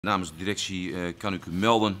Namens de directie kan ik u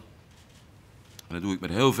melden, en dat doe ik met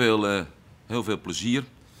heel veel plezier,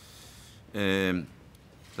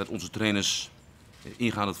 dat onze trainers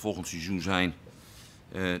ingaan het volgend seizoen zijn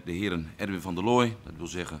de heren Erwin van der Looi, dat wil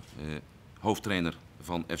zeggen hoofdtrainer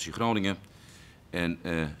van FC Groningen, en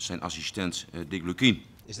zijn assistent Lukkien.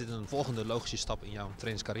 Is dit een volgende logische stap in jouw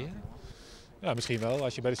trainerscarrière? Ja, misschien wel.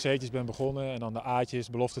 Als je bij de C'tjes bent begonnen en dan de A'tjes,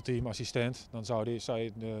 belofteteam, assistent, dan zou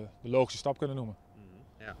je de logische stap kunnen noemen.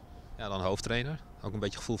 Ja. Ja, dan hoofdtrainer. Ook een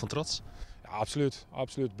beetje gevoel van trots? Ja, absoluut.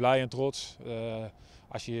 Absoluut. Blij en trots.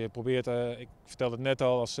 Als je probeert, ik vertelde het net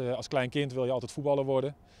al, als klein kind wil je altijd voetballer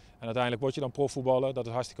worden. En uiteindelijk word je dan profvoetballer, dat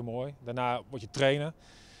is hartstikke mooi. Daarna word je trainer.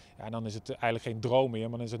 Ja, en dan is het eigenlijk geen droom meer,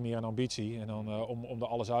 maar dan is het meer een ambitie. En dan, om er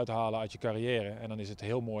alles uit te halen uit je carrière. En dan is het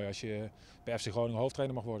heel mooi als je bij FC Groningen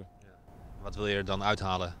hoofdtrainer mag worden. Ja. Wat wil je er dan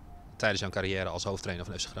uithalen tijdens jouw carrière als hoofdtrainer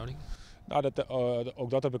van FC Groningen? Nou, ook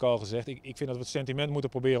dat heb ik al gezegd. Ik vind dat we het sentiment moeten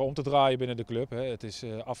proberen om te draaien binnen de club. Het is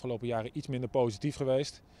afgelopen jaren iets minder positief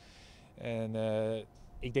geweest. En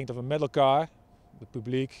ik denk dat we met elkaar, het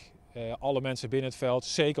publiek, alle mensen binnen het veld,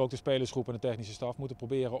 zeker ook de spelersgroep en de technische staf, moeten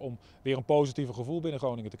proberen om weer een positiever gevoel binnen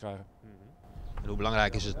Groningen te krijgen. En hoe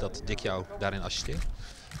belangrijk is het dat Dick jou daarin assisteert?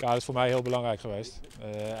 Ja, dat is voor mij heel belangrijk geweest.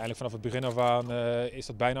 Eigenlijk vanaf het begin af aan is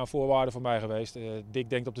dat bijna een voorwaarde voor mij geweest. Dick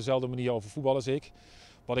denkt op dezelfde manier over voetbal als ik.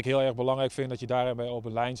 Wat ik heel erg belangrijk vind, dat je daarmee op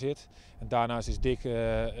een lijn zit. En daarnaast is Dick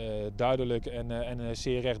duidelijk en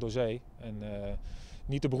zeer recht door zee. En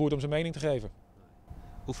niet te beroerd om zijn mening te geven.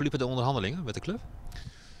 Hoe verliepen de onderhandelingen met de club?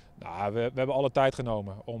 Nou, we hebben alle tijd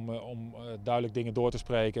genomen om duidelijk dingen door te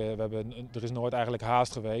spreken. Er is nooit eigenlijk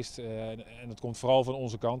haast geweest. En dat komt vooral van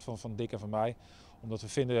onze kant, van Dick en van mij. Omdat we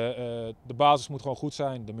vinden, de basis moet gewoon goed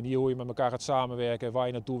zijn. De manier hoe je met elkaar gaat samenwerken, waar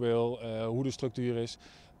je naartoe wil, hoe de structuur is.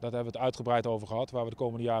 Daar hebben we het uitgebreid over gehad, waar we de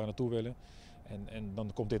komende jaren naartoe willen. En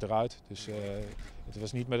dan komt dit eruit. Dus het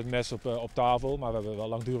was niet met het mes op tafel, maar we hebben er wel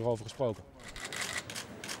langdurig over gesproken.